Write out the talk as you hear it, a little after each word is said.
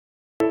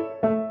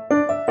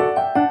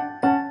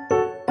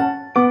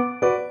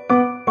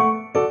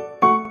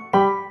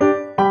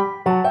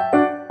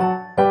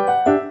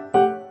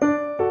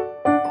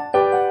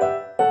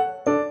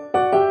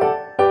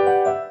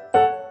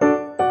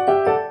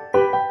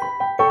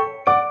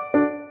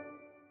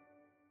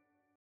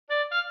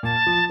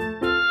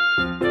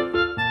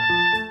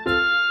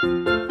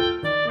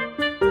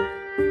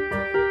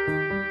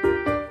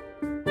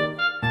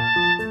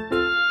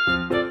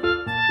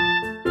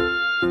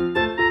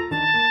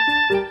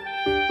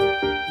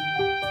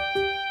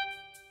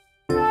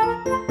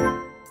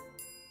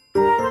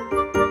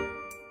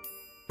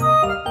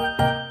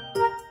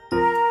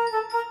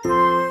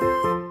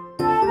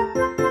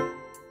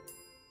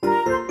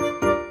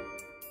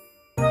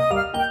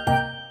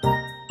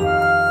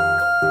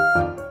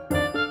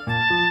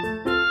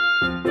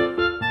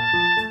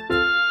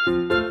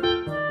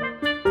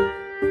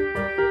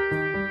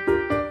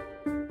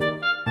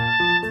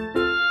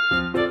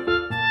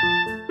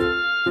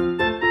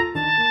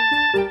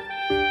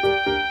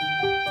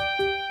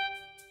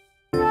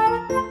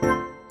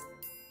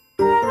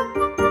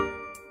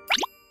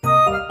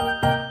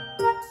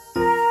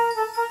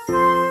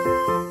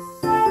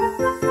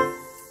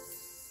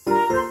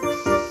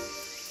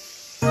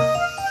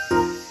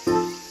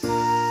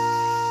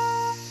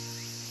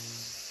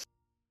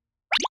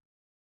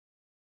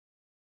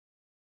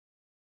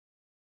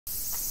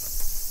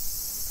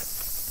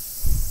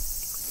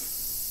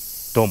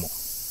どうも。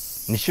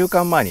2週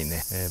間前に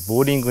ね、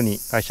ボーリングに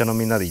会社の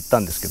みんなで行った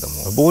んですけど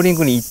も、ボーリン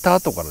グに行った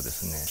後からで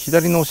すね、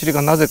左のお尻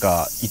がなぜ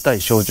か痛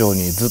い症状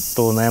にずっ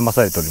と悩ま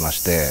されておりま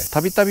して、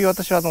たびたび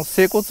私は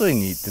整骨院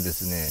に行ってで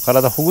すね、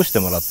体ほぐして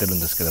もらってる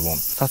んですけども、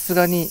さす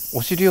がに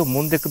お尻を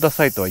揉んでくだ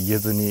さいとは言え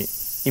ずに、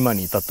今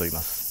に至っており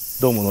ます。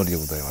どうもnoriで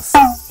ございます。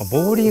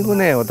ボーリング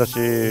ね、私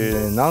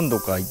何度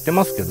か行って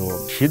ますけ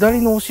ど、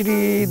左のお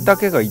尻だ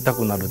けが痛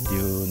くなるってい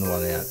うのは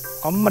ね、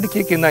あんまり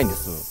経験ないんで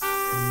す。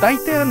大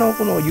体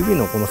この指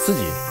のこの筋、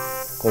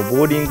ボ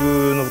ーリン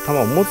グの球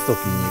を持つ時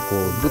に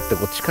グッて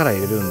力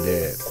入れるん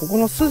で、ここ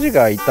の筋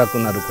が痛く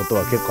なること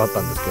は結構あった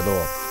んですけど、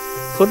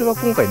それは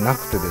今回な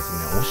くてですね、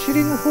お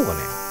尻の方がね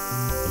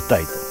痛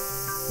い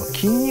と、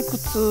筋肉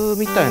痛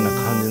みたいな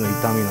感じの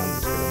痛みなんで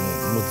すけど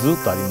も、もうず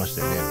っとありまし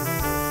てね、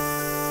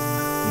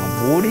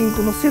ボーリン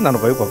グのせいなの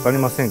かよく分かり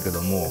ませんけ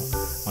ども、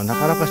な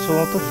かなかそ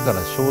の時か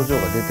ら症状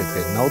が出て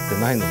て治って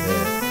ないので、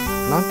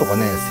なんとか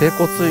ね整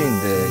骨院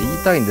で言い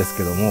たいんです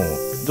けども、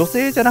女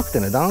性じゃなくて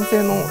ね男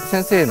性の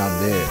先生なん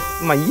で、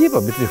言えば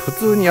別に普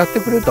通にやって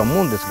くれるとは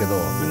思うんですけど、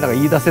みんなが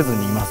言い出せず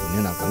にいます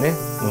ね、なんかね、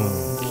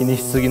気に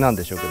しすぎなん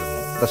でしょうけども、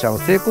私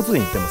整骨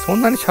院行ってもそ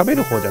んなに喋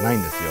る方じゃない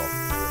んです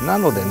よ。な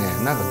のでね、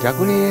なんか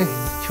逆に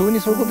急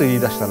にそういうこと言い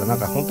出したらなん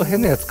かほんと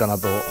変なやつかな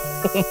と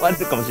思われ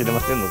るかもしれ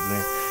ませんので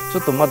ね、ちょ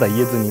っとまだ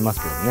言えずにいま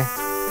すけどね。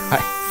はい、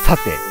さ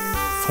て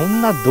そ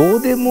んなど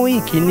うでもい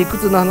い筋肉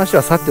痛の話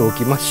はさてお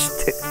きま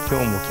して、今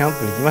日もキャン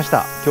プに来まし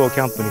た。今日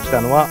キャンプに来た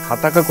のは羽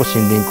高湖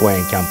森林公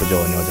園キャンプ場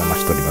にお邪魔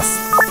しております。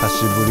久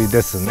しぶり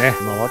ですね。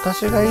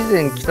私が以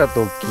前来た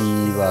時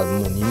は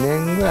もう2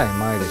年ぐらい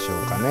前でしょ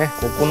うかね。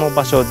ここの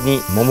場所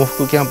にもも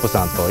ふくキャンプ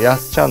さんとや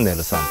すチャンネ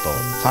ルさんと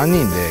3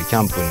人でキ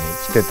ャンプに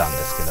来てたんで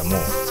すけども、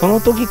その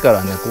時か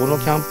らねこの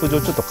キャンプ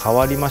場ちょっと変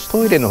わりまして、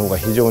トイレの方が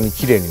非常に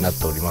綺麗になっ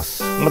ておりま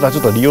す。まだち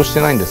ょっと利用し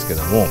てないんですけ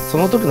ども、そ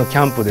の時のキ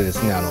ャンプでで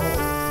すね、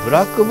ブ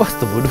ラックバス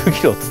とブルー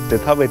ギルを釣って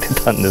食べて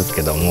たんです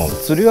けども、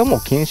釣りはも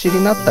う禁止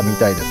になったみ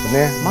たいです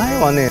ね。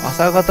前はね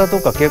朝方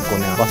とか結構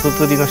ねバス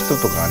釣りの人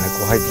とかがね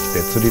入ってき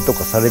て釣りと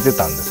かされて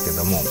たんですけ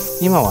ども、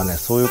今はね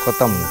そういう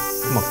方も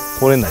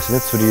来れないですね。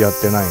釣りやっ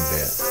てないんで、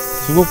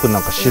すごくな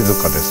んか静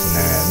かで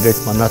すね。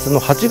で、夏の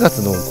8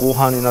月の後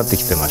半になって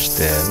きてまし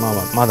て、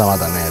まだま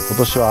だね今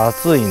年は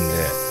暑いん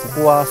で、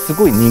ここはす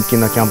ごい人気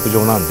なキャンプ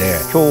場なんで、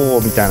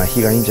今日みたいな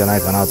日がいいんじゃな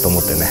いかなと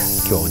思ってね、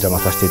今日お邪魔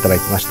させていただ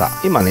きました。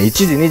今ね1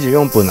時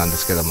24分なんで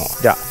すけども、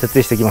じゃあ設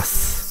営していきま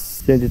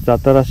す。先日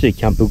新しい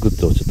キャンプグッ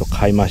ズをちょっと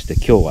買いまして、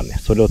今日はね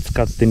それを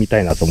使ってみた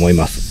いなと思い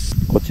ます。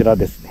こちら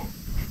ですね、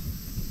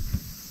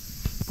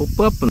ポッ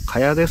プアップの蚊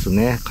帳です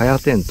ね。蚊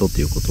帳テントと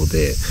いうこと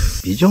で、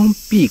ビジョン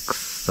ピーク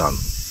スさんっ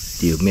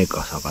ていうメーカ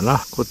ーさんか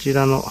な。こち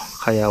らの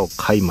蚊帳を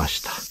買いま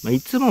した。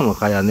いつもの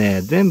蚊帳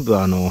ね、全部ポ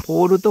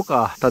ールと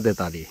か立て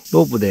たり、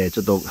ロープでち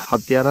ょっと張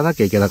ってやらな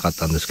きゃいけなかっ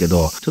たんですけ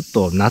ど、ちょっ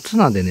と夏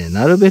なんでね、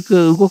なるべ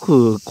く動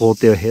く工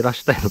程を減ら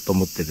したいなと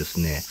思ってです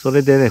ね、そ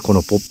れでね、こ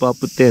のポップアッ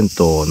プテン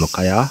トの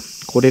蚊帳、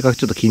これが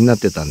ちょっと気になっ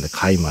てたんで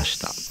買いまし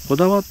た。こ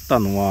だわった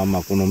のは、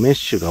このメッ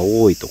シュが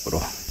多いとこ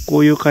ろ。こ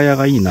ういう蚊帳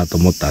がいいなと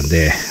思ったん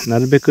で、な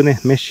るべく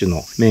ね、メッシュ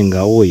の面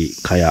が多い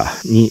蚊帳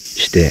に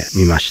して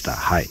みました。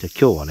はい。じゃあ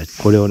今日はね、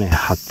これをね、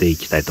貼ってい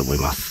きたいと思い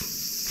ます。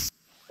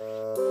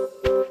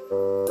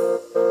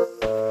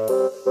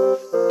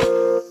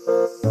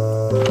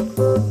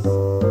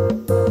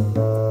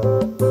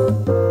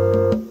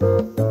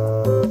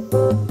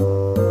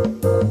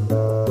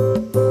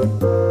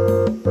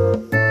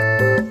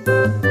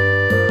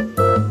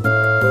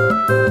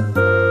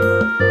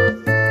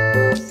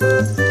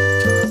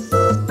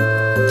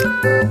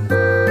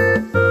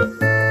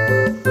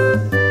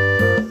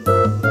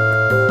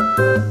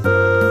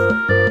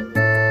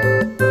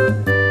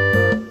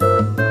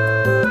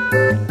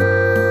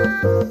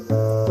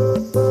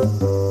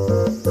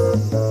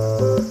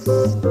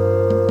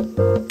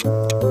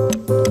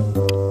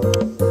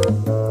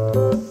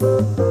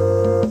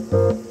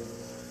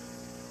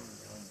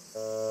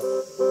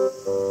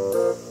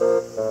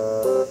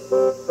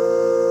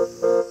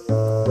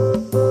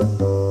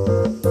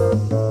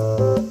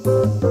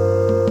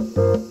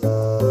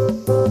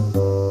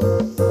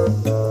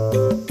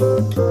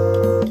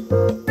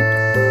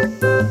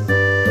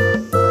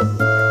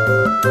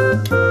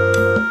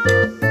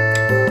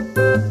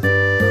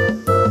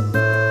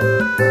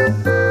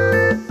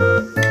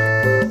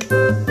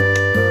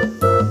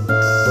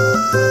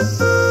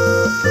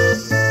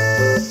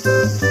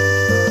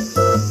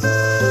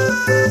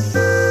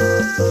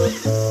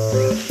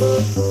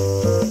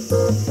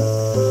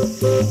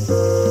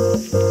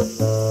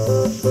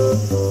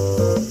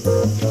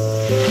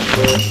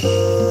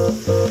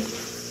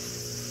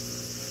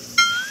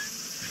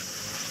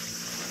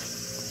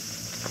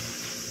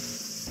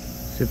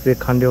設営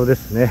完了で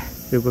すね。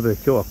ということで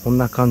今日はこん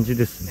な感じ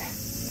ですね。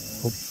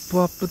ポッ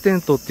プアップテ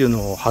ントっていう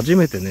のを初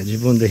めてね、自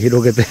分で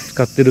広げて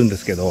使ってるんで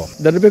すけど、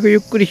なるべくゆっ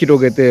くり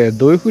広げて、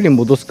どういう風に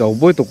戻すか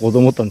覚えとこうと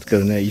思ったんですけ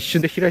どね、一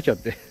瞬で開いちゃっ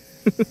て。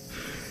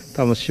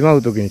多分しま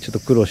う時にちょっと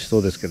苦労しそ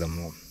うですけど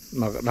も、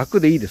楽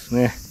でいいです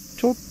ね。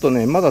ちょっと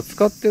ね、まだ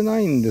使ってな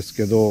いんです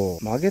けど、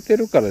曲げて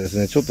るからです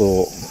ね、ちょっ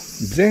と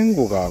前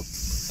後が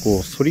こ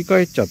う反り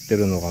返っちゃって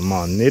るのが、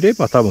まあ寝れ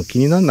ば多分気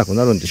にならなく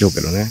なるんでしょう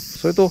けどね。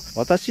それと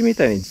私み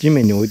たいに地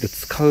面に置いて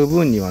使う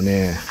分には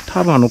ね、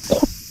多分コ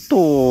ッ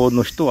ト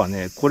の人は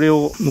ね、これ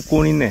を向こ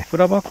うにね、プ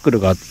ラバックル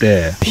があっ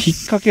て引っ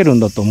掛けるん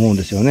だと思うん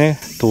ですよね、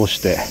通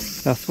して。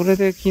それ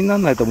で気になら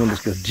ないと思うんで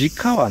すけど、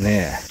直は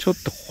ね、ちょっ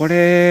とこ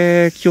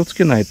れ気をつ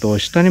けないと、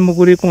下に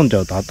潜り込んじゃ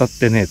うと当たっ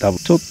てね、多分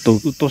ちょっと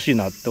鬱陶しい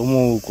なって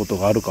思うこと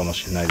があるかも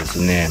しれないです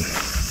ね。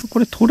こ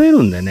れ取れ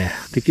るんでね、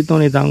適当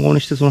に団子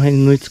にしてその辺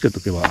に縫い付けと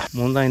けば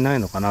問題ない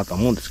のかなと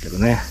思うんですけど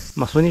ね。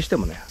まあそれにして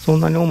もね、そ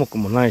んなに重く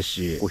もない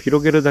し、こう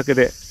広げるだけ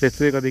で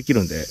設営ができ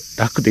るんで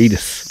楽でいいで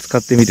す。使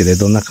ってみてね、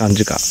どんな感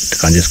じかって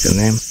感じですけ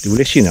どね。で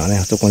嬉しいのはね、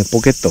あそこに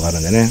ポケットがある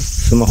んでね、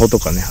スマホと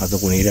かね、あそ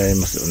こに入れられ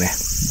ますよね。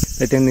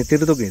大体寝て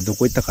る時にど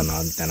こ行ったか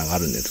なみたいなのがあ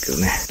るんですけど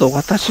ね。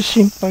私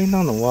心配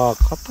なのは、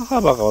肩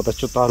幅が私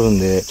ちょっとあるん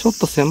で、ちょっ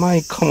と狭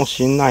いかも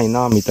しんない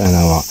な、みたい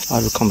なのはあ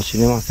るかもし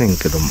れません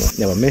けども、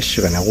やっぱメッ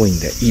シュがね、多いん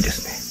でいいで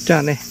すね。じゃ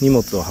あね、荷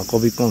物を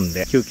運び込ん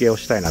で休憩を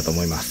したいなと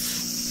思いま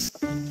す。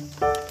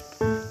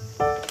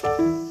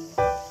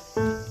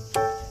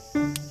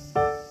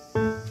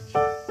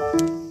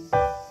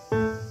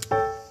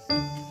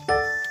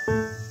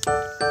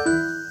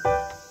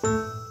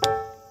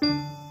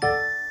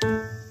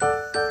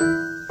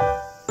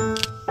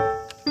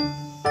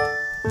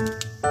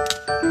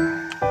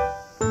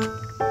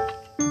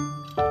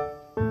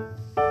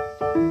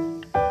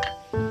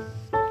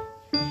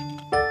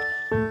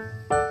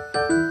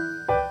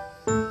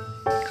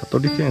蚊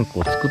取り線香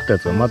を作ったや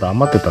つがまだ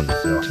余ってたんで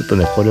すよ。ちょっと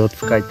ね、これを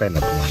使いたい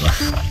なと思いま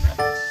す。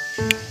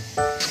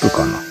つく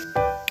かな。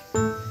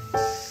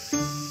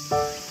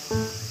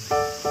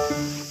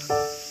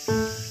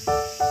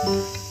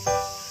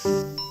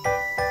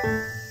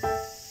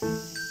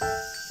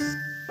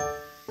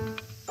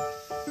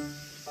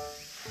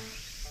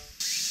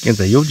現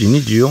在4時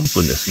24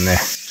分ですね。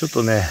ちょっ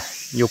とね、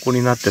横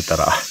になってた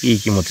らいい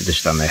気持ちで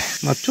したね。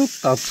まあちょっ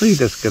と暑い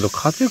ですけど、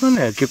風が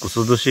ね、結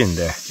構涼しいん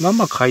で、ま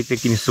あ快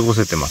適に過ご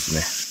せてます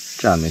ね。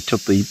じゃあね、ちょっ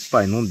と一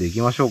杯飲んでい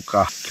きましょう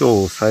か。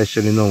今日最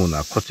初に飲むの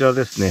はこちら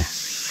ですね。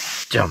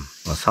じゃん！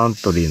サン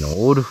トリー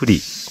のオールフリ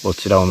ー。こ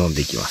ちらを飲ん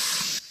でいきま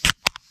す。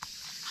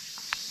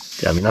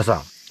じゃあ皆さ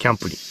ん、キャン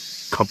プに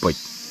乾杯。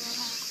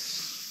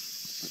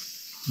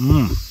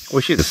美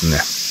味しいで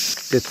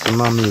すね。で、つ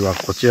まみは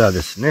こちら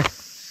ですね。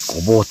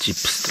ごぼうチップ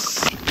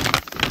スってことで。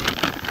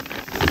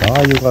ラ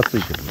ー油がつ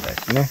いてるみたい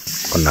ですね。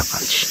こんな感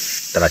じ。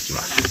いただき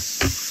ま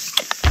す。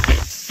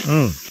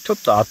ちょっ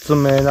と厚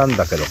めなん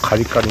だけど、カ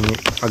リカリに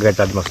揚げ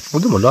てあります。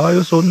でもラー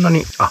油そんな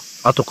に、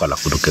後から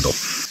来るけど、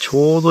ち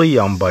ょうどいい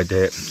塩梅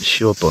で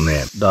塩と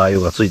ね、ラー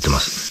油がついてま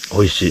す。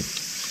美味しい。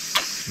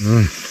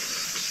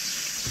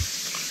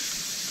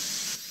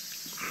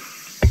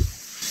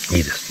い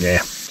いです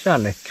ね。じゃあ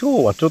ね、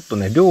今日はちょっと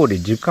ね、料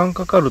理時間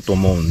かかると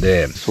思うん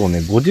で、そうね、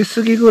5時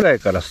過ぎぐらい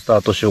からスタ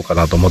ートしようか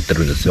なと思って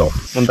るんですよ。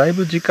もうだい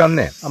ぶ時間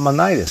ね、あんま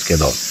ないですけ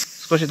ど、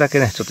少しだけ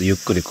ね、ちょっとゆっ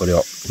くりこれ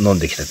を飲ん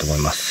でいきたいと思い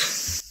ます。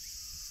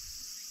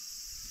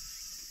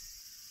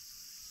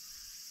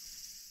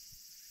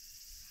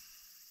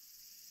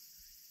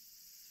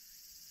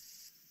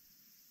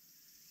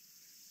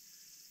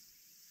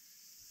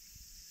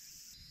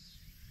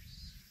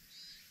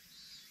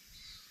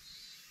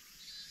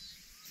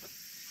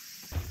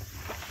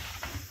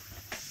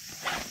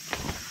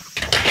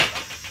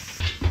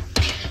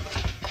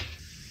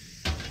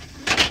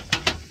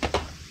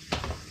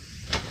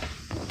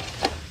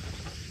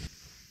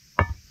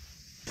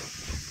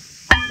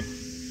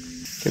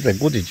現在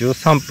5時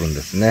13分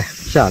ですね。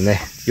じゃあ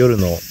ね、夜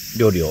の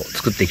料理を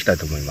作っていきたい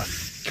と思いま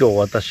す。今日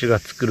私が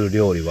作る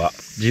料理は、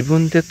自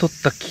分で取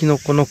ったキノ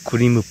コのク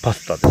リームパ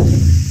スタで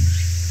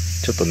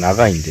す。ちょっと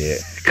長いん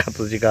で、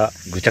活字が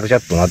ぐちゃぐちゃ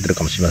っとなってる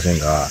かもしれません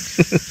が、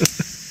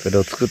それ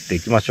を作って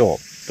いきまし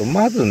ょう。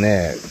まず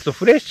ね、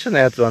フレッシュな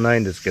やつはな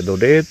いんですけど、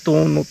冷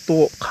凍の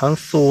と乾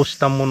燥し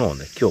たものを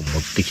ね、今日持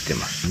ってきて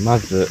ます。ま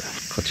ず、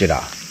こち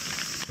ら。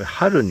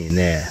春に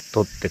ね、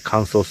取って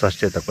乾燥させ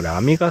てた、これ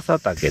アミガサ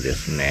タケで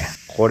すね。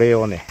これ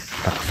をね、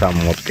たくさん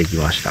持ってき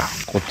ました。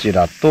こち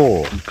ら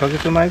と、1ヶ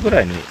月前ぐ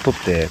らいに取っ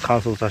て乾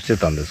燥させて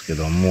たんですけ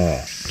ど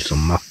も、ちょっと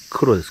真っ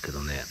黒ですけ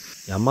どね、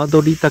ヤマド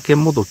リタケ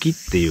モドキっ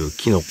ていう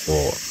キノコ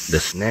で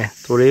すね。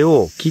それ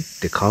を切っ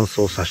て乾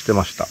燥させて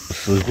ました。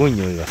すごい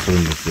匂いがする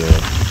んですよ。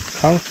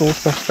乾燥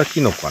させた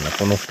キノコはね、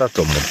この2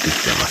つを持ってきて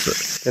ま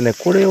す。でね、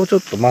これをちょ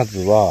っとまず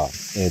は、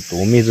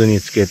お水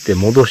につけて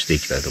戻してい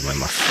きたいと思い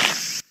ま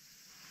す。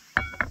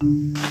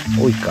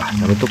多いか。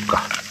やめとく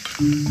か。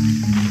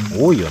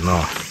多いよな。も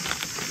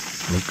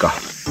ういいか。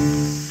ちょっ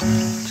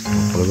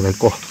とこれぐらいい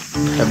こう。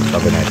早く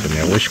食べないと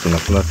ね、美味しくな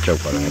くなっちゃう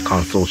からね、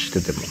乾燥し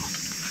てても。よ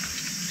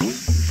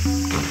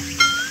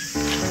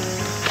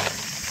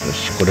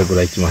し、これぐ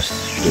らいいきます。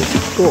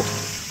と、こ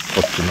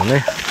っちの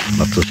ね、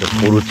通称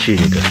ポルチ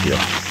ーニですよ。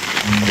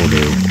これ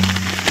を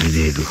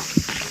入れる。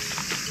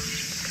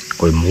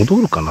これ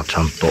戻るかな、ち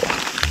ゃんと。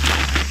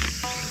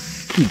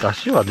いい出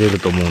汁は出る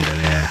と思うんで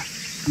ね。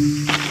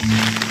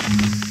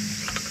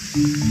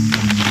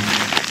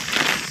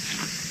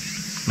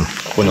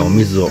ここにお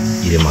水を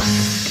入れま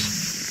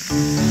す。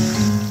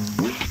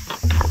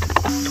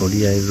と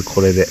りあえず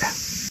これで。で、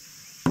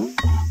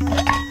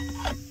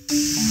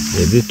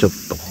ちょっ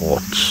と放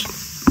置。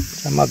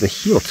じゃあまず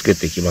火をつけ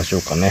ていきましょ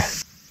うかね。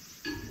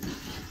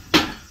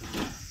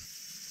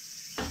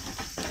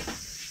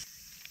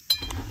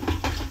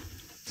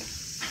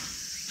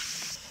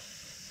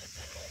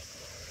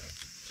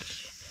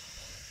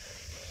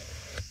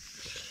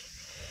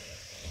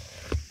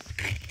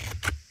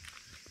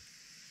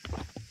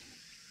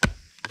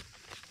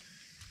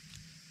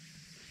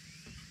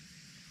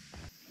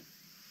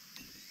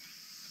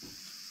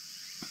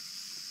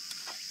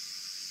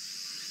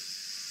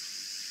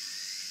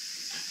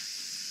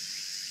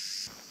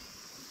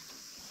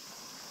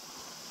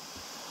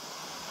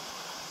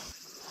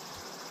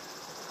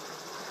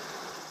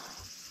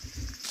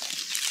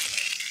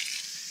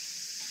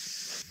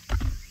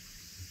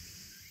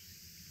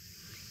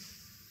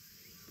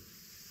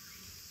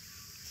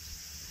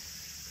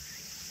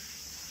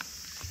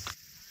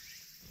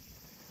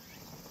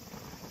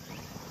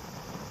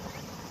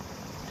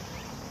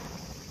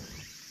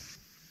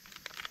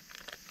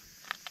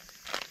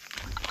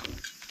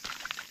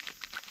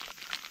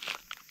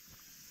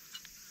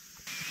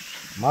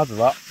まず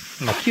は、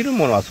切る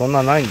ものはそん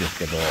なないんです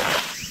けど、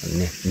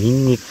ね、ニ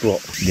ンニク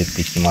を入れ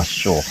ていきま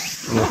しょう。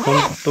もう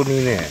本当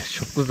にね、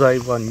食材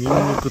はニンニ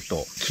ク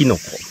とキノ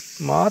コ。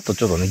あと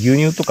ちょっとね、牛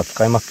乳とか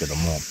使いますけど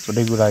も、そ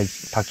れぐらい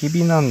焚き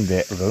火なん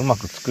で、うま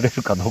く作れ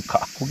るかどう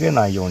か、焦げ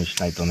ないようにし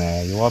ないと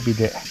ね、弱火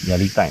でや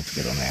りたいんです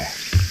けどね、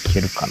いけ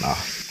るかな。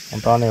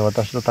本当はね、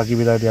私と焚き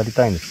火台でやり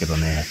たいんですけど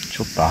ね、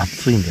ちょっと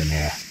暑いんで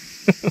ね。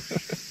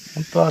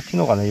本当は昨日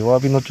がね、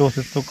弱火の調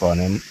節とかは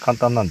ね、簡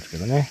単なんですけ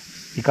どね。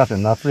いかんせ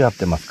ん夏やっ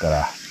てますか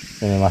ら、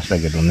攻めました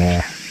けど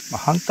ね。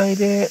反対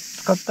で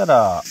使った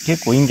ら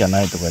結構いいんじゃ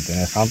ないとか言って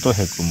ね、三等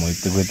兵君も言っ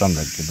てくれたん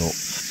だけど、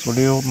そ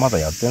れをまだ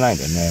やってないん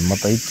でね、ま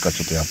たいつか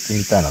ちょっとやって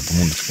みたいなと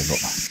思うんで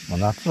すけど、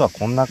夏は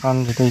こんな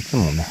感じでいつ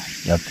もね、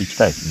やっていき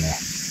たいですね。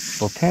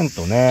テン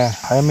トね、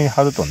早めに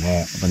張ると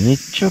ね、日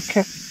中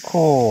結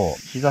構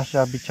日差し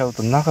浴びちゃう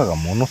と中が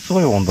ものす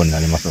ごい温度にな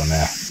りますよ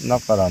ね。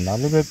だからな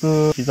るべ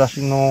く日差し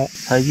の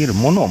遮る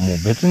ものをもう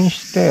別に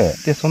して、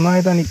で、その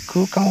間に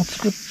空間を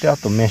作って、あ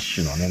とメッ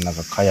シュのね、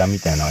蚊帳み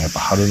たいなのをやっ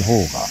ぱ張る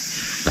方が、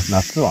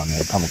夏は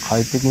ね、多分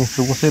快適に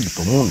過ごせる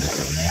と思うんです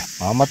よね。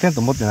あんまテン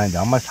ト持ってないんで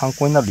あんまり参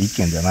考になる意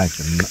見ではないで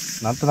す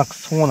けど、なんとなく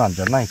そうなん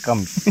じゃないか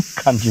みたい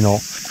な感じの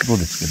こと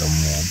です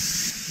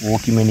けども、大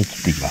きめに切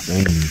っていきますよ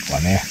ね、ニンニクは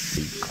ね。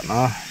いいか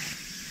な。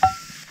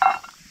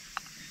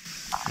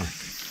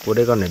こ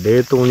れがね、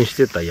冷凍にし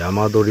てたヤ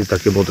マドリタ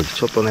ケモドキ。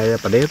ちょっとね、やっ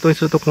ぱ冷凍に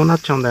するとこうなっ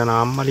ちゃうんだよ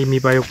な。あんまり見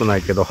栄え良くな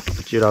いけど。こ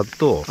ちら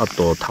と、あ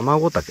と、タマ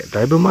ゴタケ。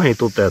だいぶ前に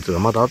取ったやつが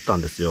まだあった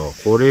んですよ。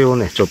これを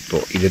ね、ちょっ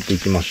と入れてい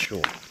きましょ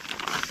う。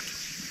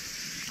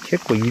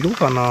結構色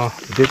がな、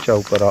出ちゃ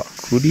うから、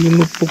クリー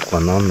ムっぽく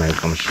はなんない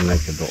かもしれない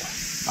けど。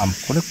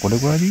これ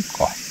ぐらいでいい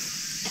か。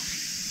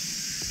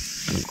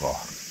いいか。よ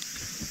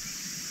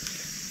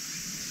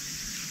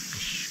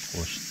し、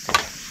こうし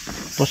て。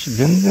今年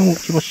全然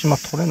広島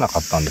取れなか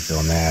ったんです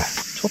よね。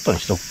ちょっとに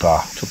しとく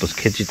か。ちょっと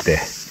ケチっ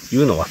て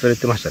言うの忘れ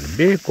てましたね。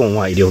ベーコン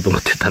は入れようと思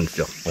ってたんです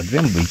よ。これ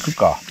全部いく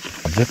か。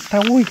絶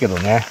対多いけど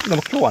ね。で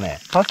も今日はね、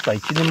パスタ1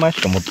人前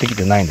しか持ってき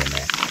てないんで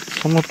ね。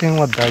その点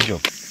は大丈夫。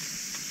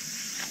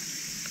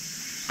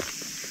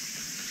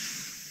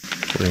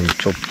これに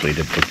ちょっと入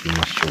れとき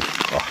ましょう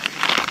か。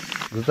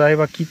具材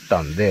は切っ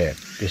たんで、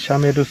ベシャ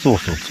メルソー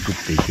スを作っ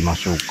ていきま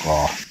しょうか。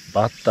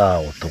バター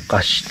を溶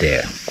かし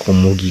て、小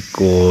麦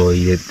粉を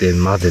入れて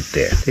混ぜ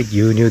て、で、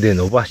牛乳で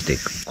伸ばしてい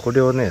く。これ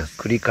をね、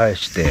繰り返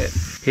して、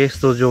ペース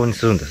ト状に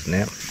するんです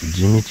ね。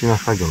地道な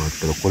作業なんで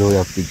すけど、これを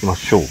やっていきま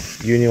しょう。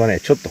牛乳はね、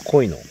ちょっと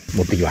濃いのを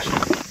持ってきました。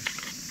よし、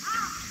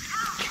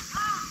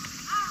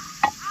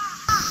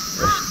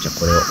じゃあ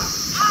これを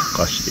溶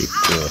かしていこ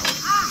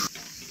う。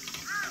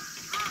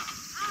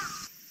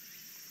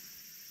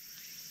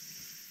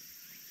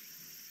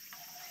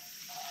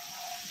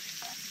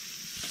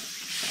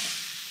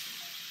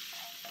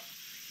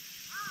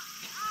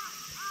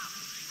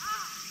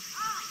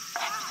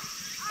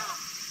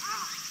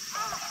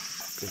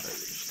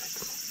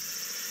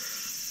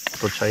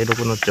茶色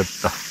くなっちゃっ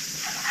た。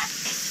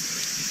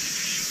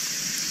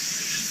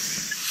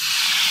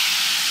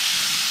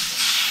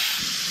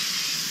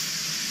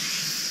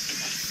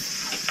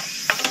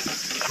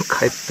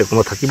帰ってこ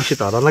の焚き火し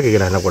て洗わなきゃいけ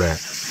ないな、これ。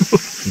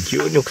牛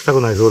乳臭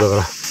くなりそうだか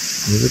ら。難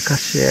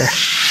しい。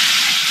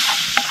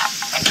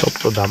ちょ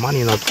っとダマ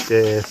になっ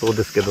てそう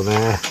ですけど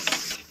ね。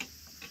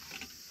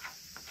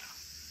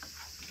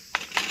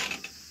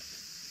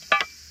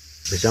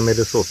ベシャメ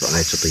ルソースは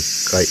ね、ちょっと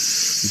一回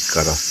火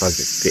から下げ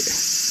て、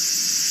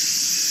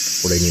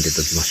これに入れ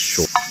ときまし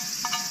ょう。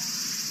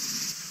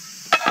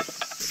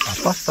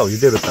パスタを茹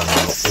でるための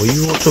お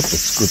湯をちょっと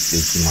作って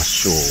いきま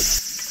しょう。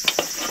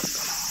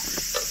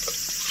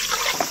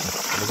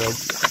これが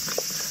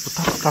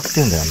豚使っ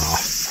てんだよな。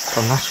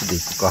豚なしでい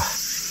くか。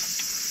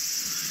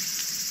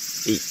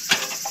一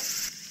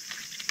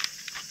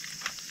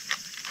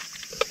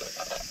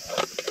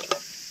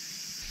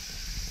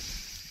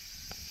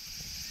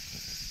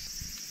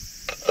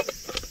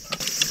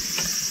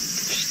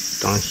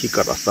旦火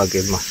から下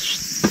げま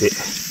しで、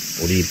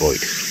オリーブオイ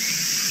ル。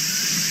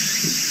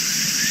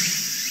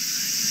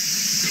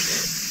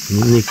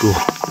ニンニクを、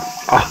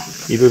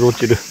いろいろ落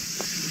ちる。よ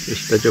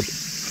し、大丈夫。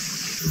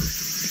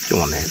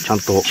今日はね、ちゃん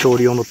と調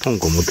理用のトン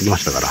グを持ってきま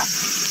したから。よ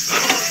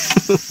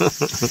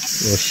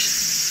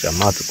し。じゃあ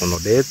まずこの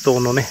冷凍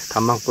のね、タ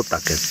マゴタ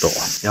ケと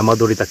ヤマ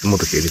ドリタケモ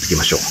ドキを入れていき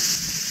ましょう。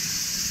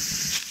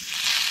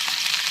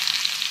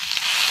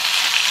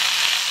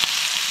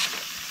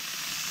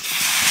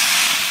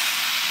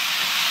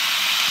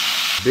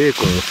ベー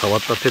コンを触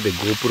った手で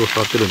GoPro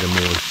触ってるんで、もう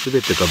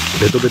全てが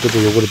ベトベト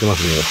で汚れてま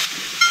す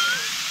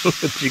ね。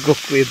地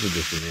獄絵図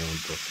ですね、ほん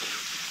と。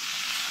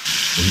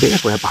ベ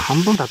ーコンやっぱ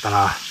半分だった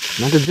な。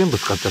なんで全部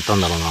使っちゃった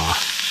んだろうな。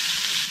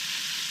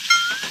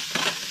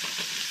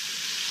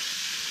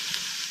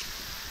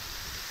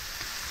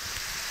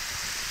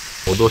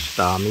戻し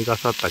たアミガ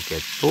サタ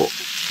ケと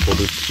ポ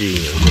ルチ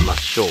ーニを入れま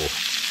しょう。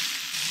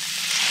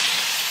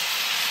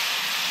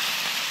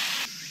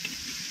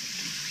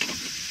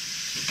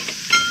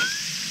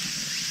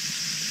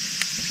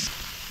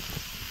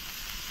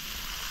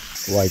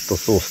ホワイト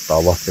ソースと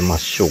合わせま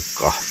しょう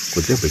か。こ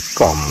れ全部いっ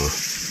か、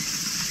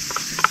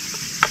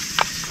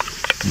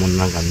もう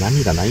なんか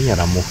何がないんや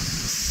ら、もう。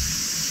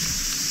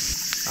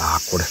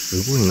これ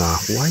すごいな。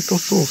ホワイト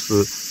ソー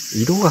ス、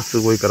色がす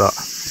ごいから、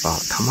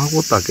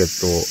卵タケ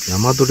とヤ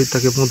マドリ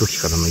タケモドキ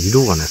からの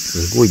色がね、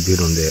すごい出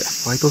るんで、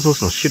ホワイトソー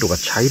スの白が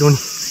茶色に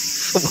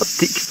染まっ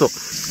ていきそう。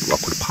うわ、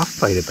これパス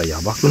タ入れたらや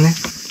ばくね。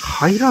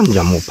入らんじ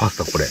ゃん、もうパス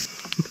タこれ。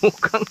どう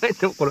考え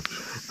てもこれ、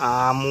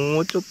も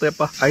うちょっとやっ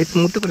ぱ、あいつ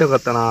持ってくればよ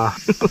かったな。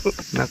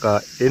なん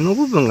か、柄の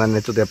部分が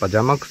ね、ちょっとやっぱ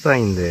邪魔くさ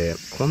いんで、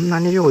こんな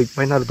に量いっ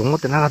ぱいになると思っ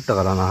てなかった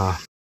からな。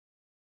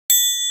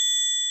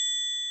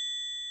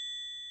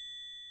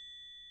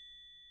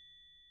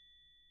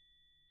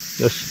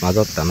よし、混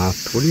ざったな。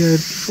とりあえず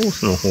ソー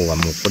スの方は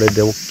もうこれ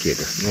で OK で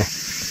すね。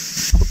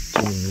こ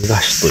っちに逃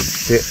がしとい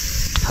て、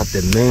さ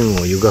て麺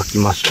を湯がき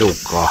ましょう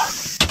か。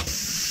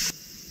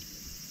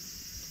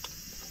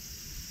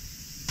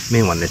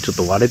麺はね、ちょっ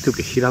と割れてる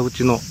けど平打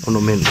ちのこの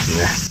麺で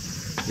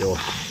すね。よ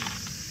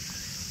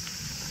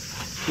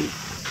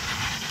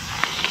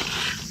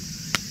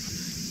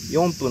し。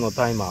4分の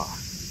タイマー。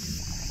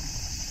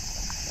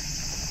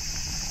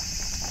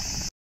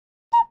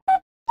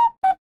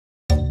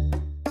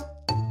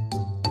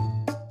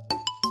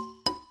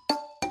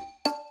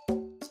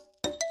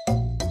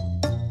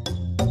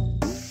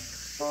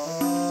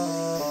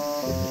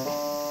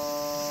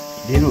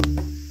入れる。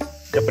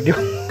やっぱ量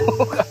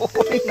が多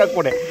いな、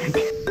これ。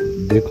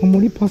デカ盛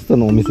りパスタ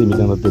のお店み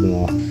たいになってる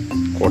な。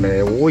こ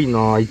れ多い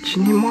な。一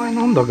人前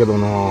なんだけど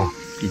な。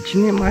一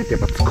人前ってや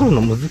っぱ作るの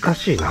難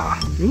しいな。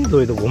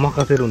緑とごま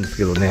かせるんです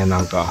けどね、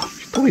なんか。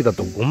一人だ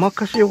とごま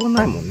かしようが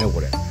ないもんね、こ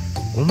れ。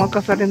ごま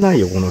かされな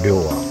いよ、この量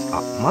は。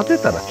混ぜ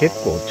たら結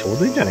構ちょう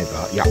どいいんじゃない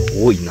か。いや、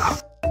多いな。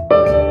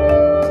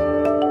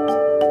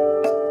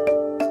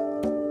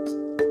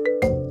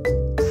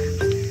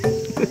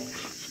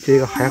否定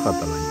が早かっ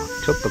たな、今。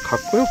ちょっとかっ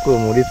こよく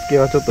盛り付け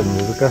はちょっと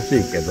難し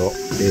いけど、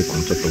ベーコ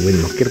ンちょっと上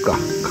に乗っけるか。かっ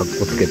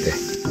こつけて。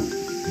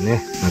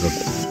ね、なんかこ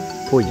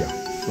う、ぽいじゃん。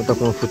また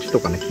この縁と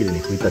かね、綺麗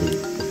に拭いたり、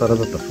お皿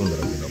だったら済んだ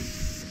ろうけど。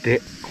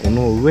で、こ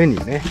の上に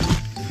ね、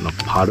この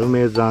パル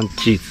メザン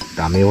チーズ、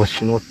ダメ押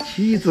しのチ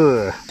ー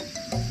ズ。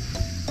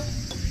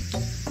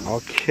オ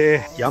ッケ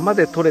ー。山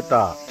で採れ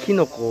たキ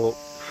ノコを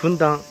ふん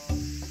だん。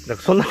なん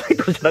かそんなタイ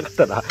トルじゃなかっ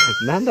たな。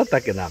なんだった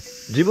っけな。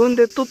自分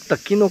で採った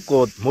キノ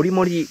コもり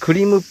もりク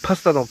リームパ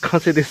スタの完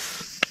成で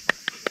す。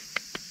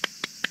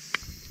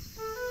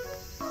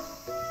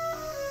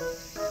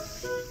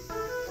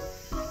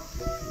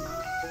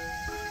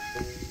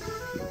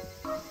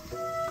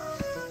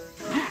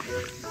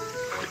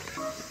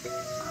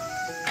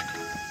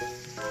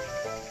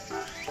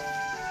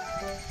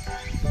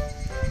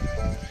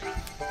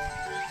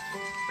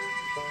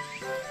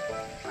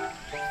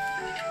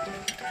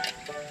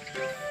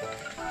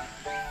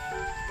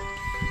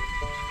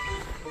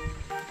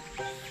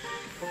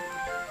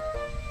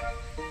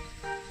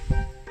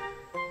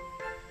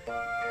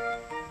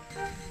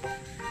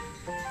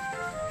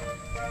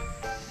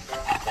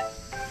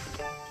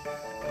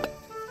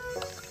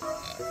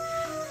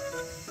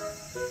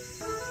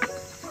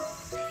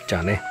じゃ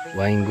あね、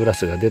ワイングラ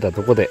スが出た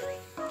とこで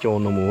今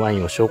日飲むワイ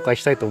ンを紹介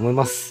したいと思い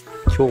ます。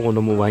今日飲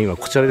むワインは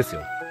こちらです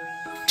よ。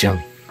じゃ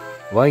ん。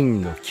ワイ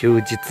ンの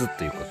休日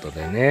ということ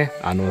でね、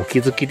お気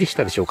づきでし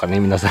たでしょうかね、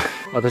皆さん。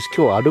私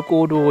今日アル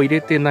コールを入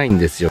れてないん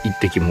ですよ、一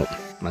滴も。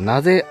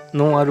なぜ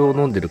ノンアルを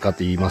飲んでるかと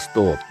言います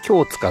と、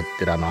今日使っ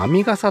てるア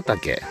ミガサタ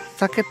ケ、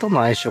酒と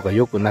の相性が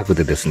良くなく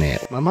てですね、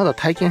まだ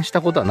体験し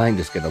たことはないん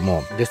ですけど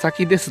も、出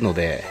先ですの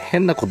で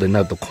変なことにな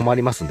ると困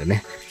りますんで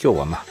ね、今日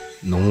は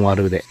ノンア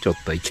ルでちょっ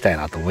と行きたい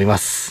なと思いま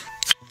す。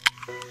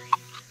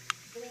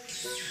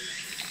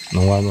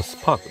ノンアルのス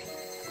パークル。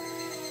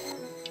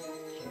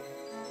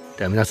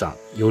では皆さん、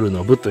夜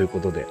の部というこ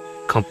とで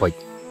乾杯。ち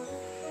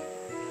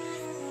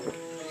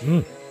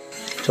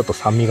ょっと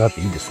酸味があっ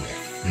ていいですね。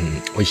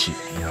美味しい。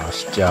よ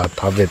し、じゃあ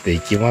食べてい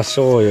きまし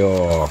ょう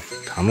よ。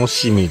楽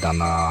しみだ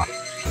な。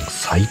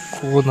最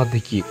高な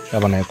出来。や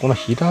っぱね、この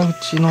平打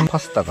ちのパ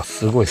スタが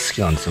すごい好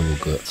きなんですよ、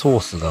僕。ソー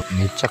スが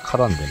めっちゃ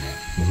絡んでね、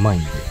うまい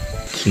んで。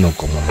キノ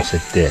コも乗せ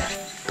て、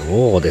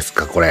どうです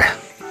か、これ。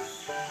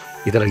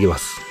いただきま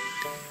す。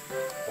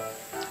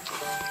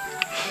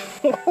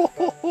こ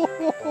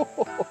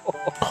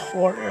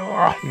れ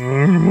は、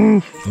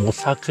お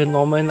酒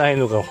飲めない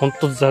のが本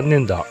当残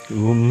念だ。う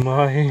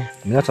まい。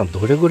皆さん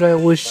どれぐらい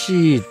美味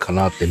しいか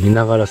なって見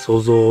ながら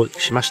想像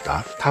しまし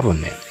た？多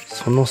分ね、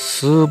その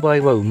数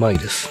倍はうまい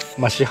です。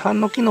市販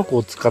のキノコ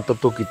を使った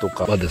時と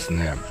かはです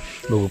ね、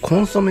僕コ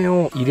ンソメ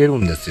を入れる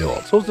んです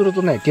よ。そうする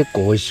とね、結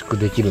構美味しく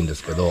できるんで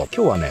すけど、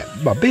今日はね、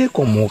ベー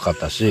コンも多かっ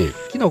たし、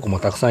キノコも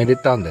たくさん入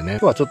れたんでね、今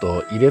日はちょっ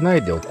と入れな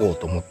いでおこう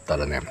と思った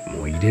らね、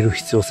もう入れる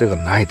必要性が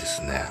ないで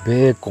すね。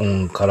ベーコ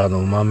ンからの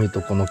旨味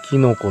とこのキ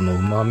ノコの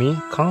旨味、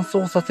乾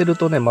燥させる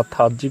とね、ま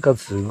た味が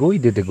すごい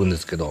出てくるんで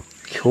すけど、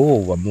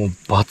今日はもう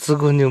抜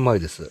群にうまい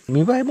です。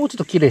見栄えもうちょっ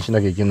と綺麗にしな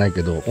きゃいけない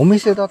けど、お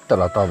店だった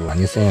ら多分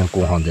2000円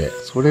後半で、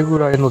それぐ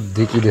らいの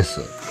出来で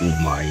す。う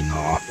まいな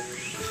ぁ。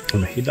こ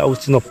の平打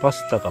ちのパ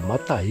スタがま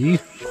たいい。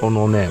こ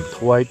のね、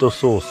ホワイト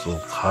ソースを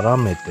絡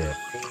めて、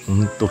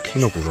キ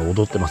ノコが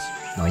踊ってます。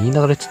言い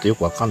ながらちょっとよ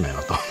くわかんない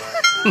なと。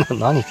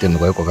何言ってんの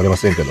かよくわかりま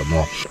せんけど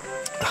も。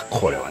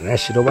これはね、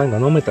白ワインが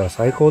飲めたら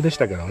最高でし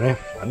たけどね。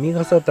アミ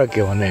ガサタ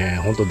ケはね、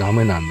ほんとダ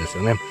メなんです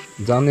よね。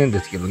残念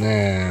ですけど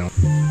ね。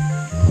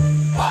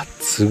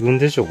抜群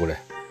でしょ、これ。い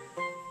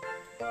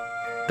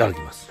ただ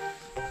きます。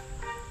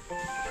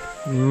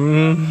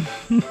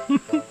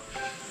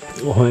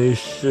美味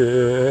し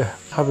い。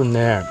多分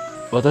ね、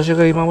私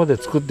が今まで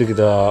作ってき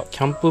たキ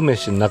ャンプ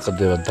飯の中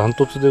ではダン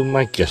トツでう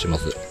まい気がしま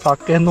す。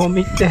酒飲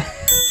みて。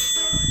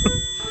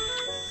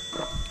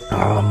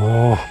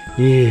も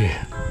う、いい。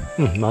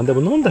で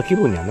も飲んだ気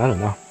分にはなる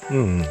な。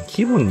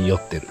気分に酔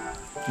ってる。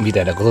み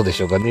たいなことで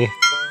しょうかね。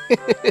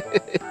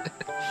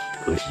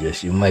よしよ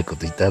し、うまいこ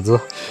と言ったぞ。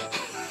よ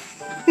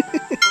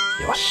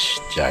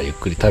し、じゃあゆっ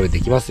くり食べて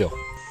いきますよ。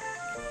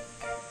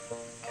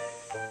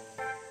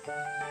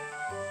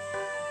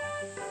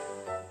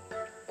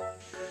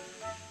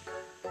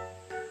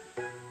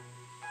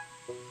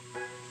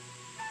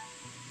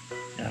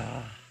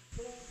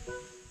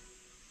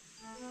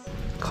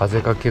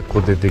風が結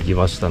構出てき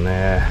ました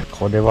ね。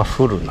これは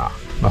降るな。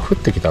降っ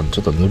てきたらち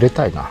ょっと濡れ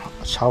たいな。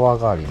シャワー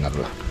代わりになる。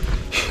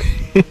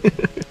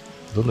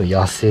どんどん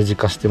野生児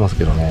化してます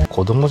けどね。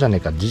子供じゃねえ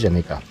か、字じゃね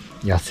えか。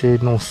野生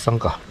のおっさん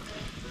か。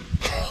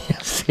野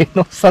生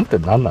のおっさんって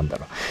何なんだ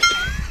ろう。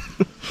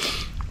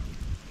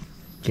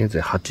現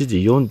在8時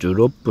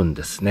46分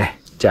です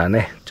ね。じゃあ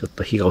ね、ちょっ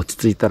と日が落ち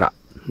着いたら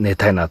寝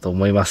たいなと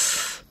思いま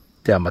す。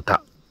ではま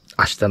た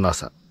明日の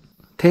朝、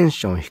テン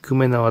ション低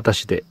めな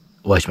私で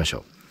お会いしましょ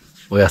う。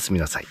おやすみ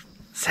なさい。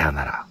さよ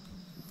なら。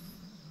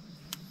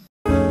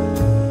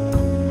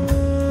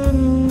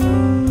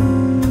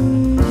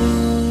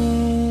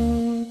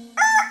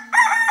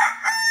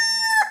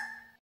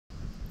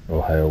お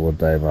はようご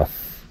ざいます。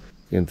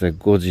現在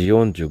5時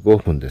45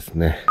分です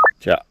ね。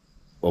じゃ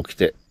あ、起き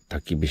て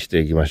焚き火し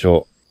ていきまし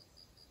ょう。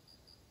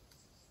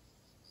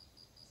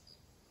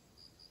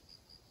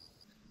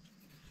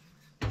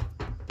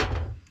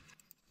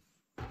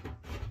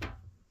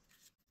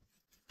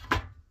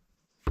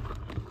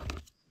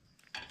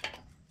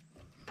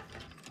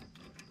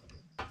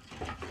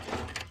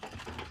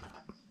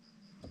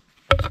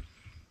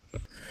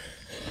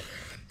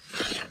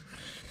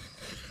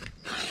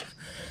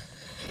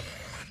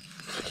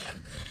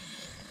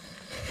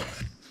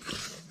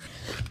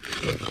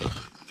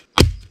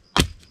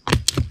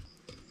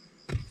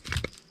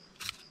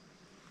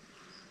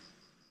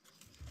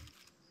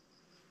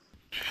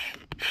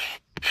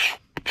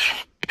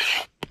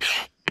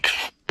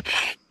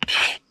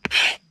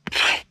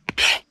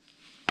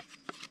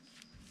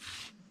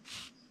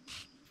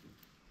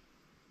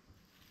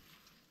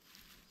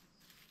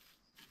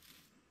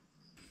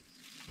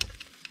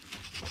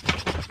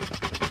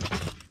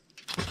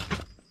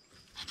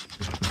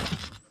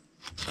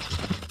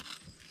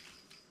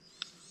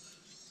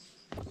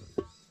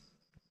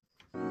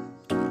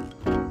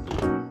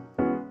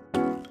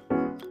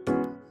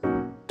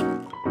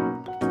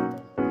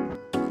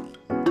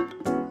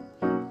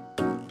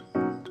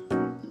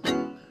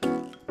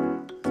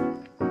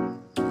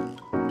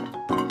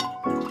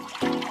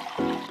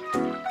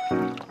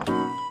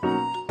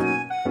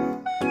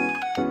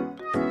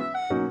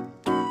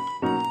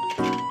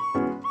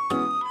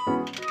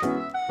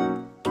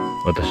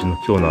私の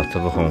今日の朝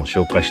ごはんを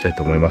紹介したい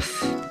と思いま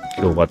す。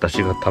今日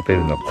私が食べ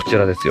るのはこち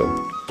らですよ。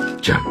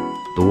じゃん、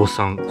道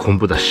産昆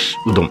布だし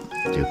うどんと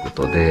いうこ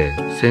とで、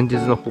先日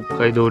の北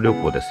海道旅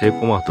行でセイコ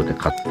ーマートで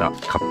買った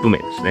カップ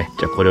麺ですね。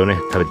じゃあこれをね、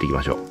食べていき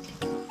ましょう。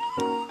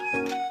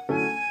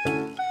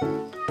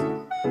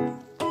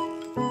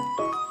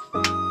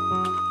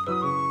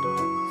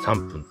3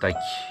分待機。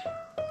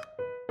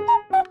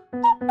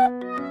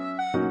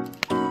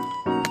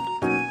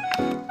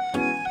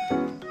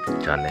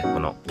じゃあね、こ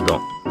のうど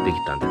んでき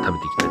たんで食べ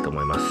ていきたいと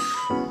思います。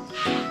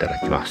いただ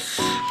きま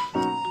す。す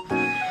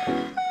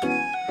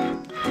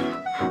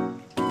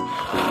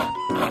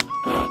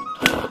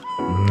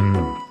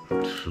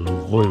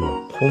ごい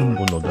わ。昆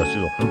布の出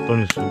汁が本当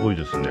にすごい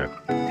ですね。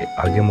で、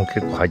揚げも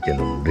結構入ってる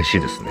のも嬉し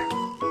いですね。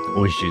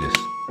美味しいです。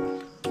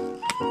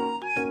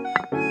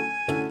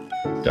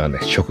じゃあね、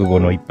食後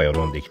の一杯を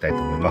飲んでいきたいと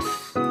思います。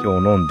今日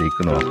飲んでい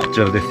くのはこち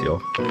らです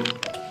よ。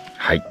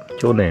はい。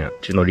去年、う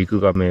ちのリク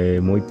ガメ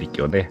もう一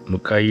匹をね、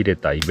迎え入れ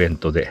たイベン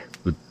トで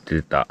売っ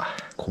てた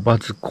小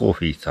松コー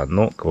ヒーさん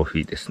のコーヒ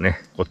ーです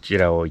ね。こち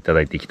らをいた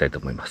だいていきたいと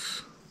思いま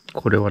す。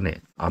これは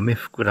ね、アメ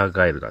フクラ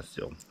ガエルなんです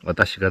よ。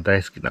私が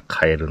大好きな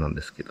カエルなん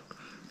ですけど、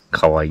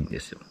可愛いんで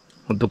すよ。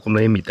ほんとこ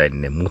の絵みたい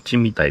にね、餅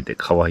みたいで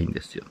可愛いん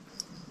ですよ。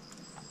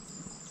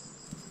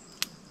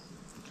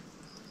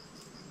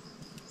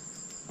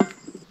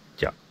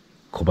じゃあ、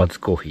小松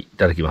コーヒーい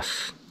ただきま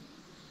す。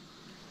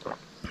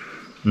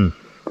うん。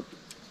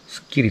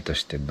すっきりと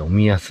して飲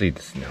みやすい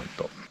ですね、ほん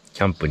と。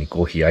キャンプに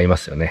コーヒー合いま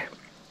すよね。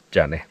じ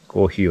ゃあね、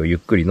コーヒーをゆっ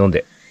くり飲ん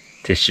で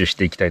撤収し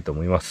ていきたいと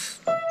思いま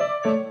す。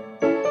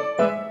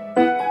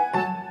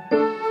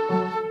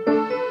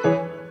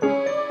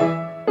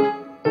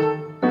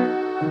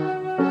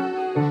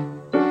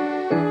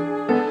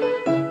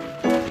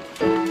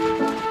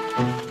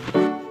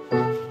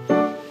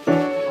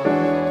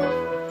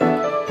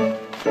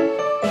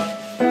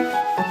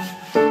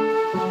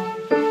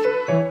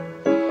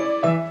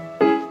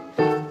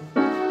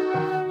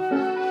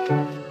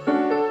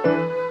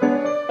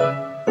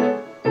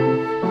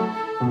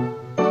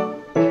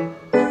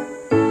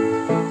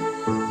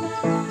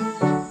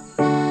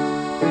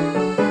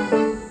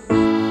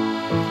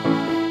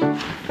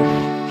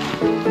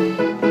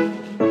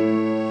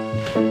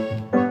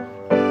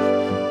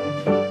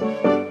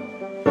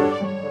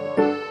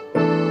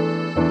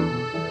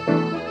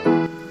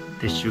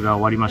撤収が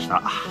終わりまし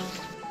た。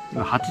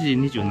今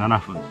8時27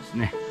分です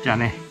ね。じゃあ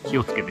ね、気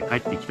をつけて帰っ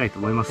ていきたいと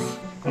思います。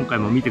今回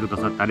も見てくだ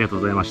さってありがとう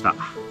ございました。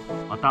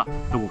また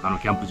どこかの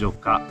キャンプ場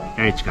か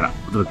野営地から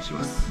お届けし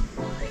ます。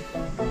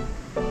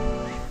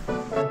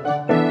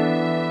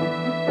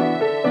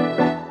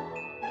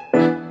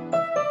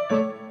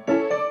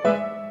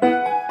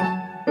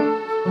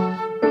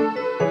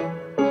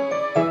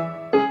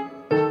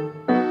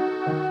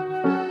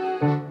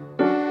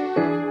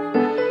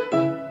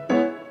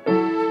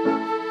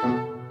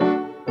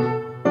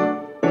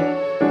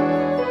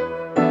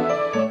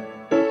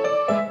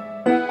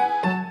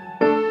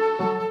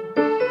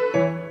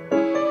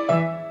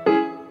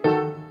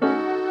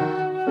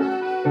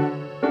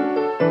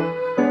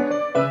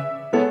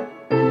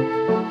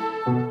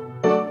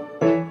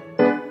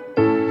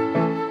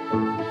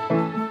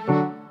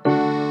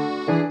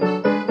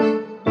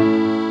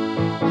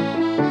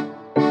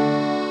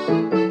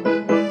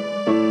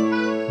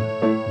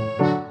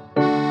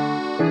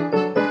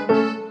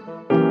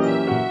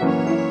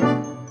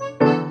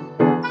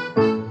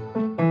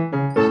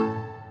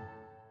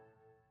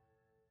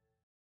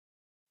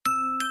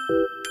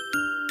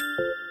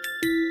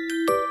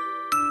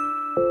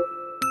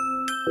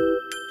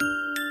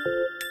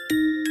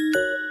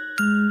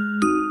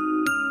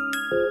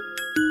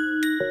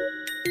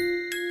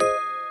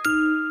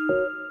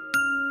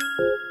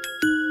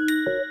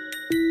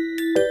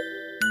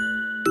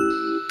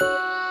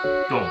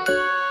ドン。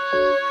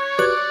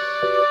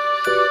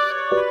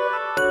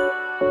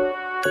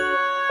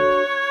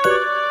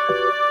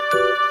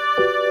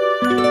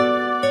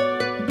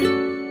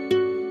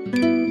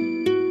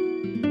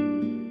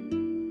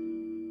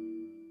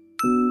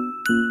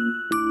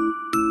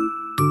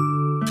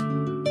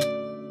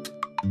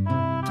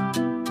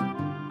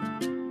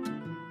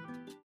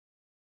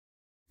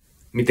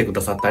見てく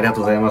ださってありがと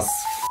うございます。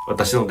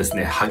私のです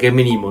ね、励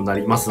みにもな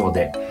りますの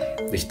で、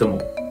ぜひとも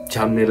チ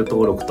ャンネル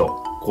登録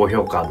と高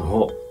評価の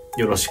方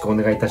よろしくお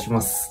願いいたし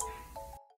ます。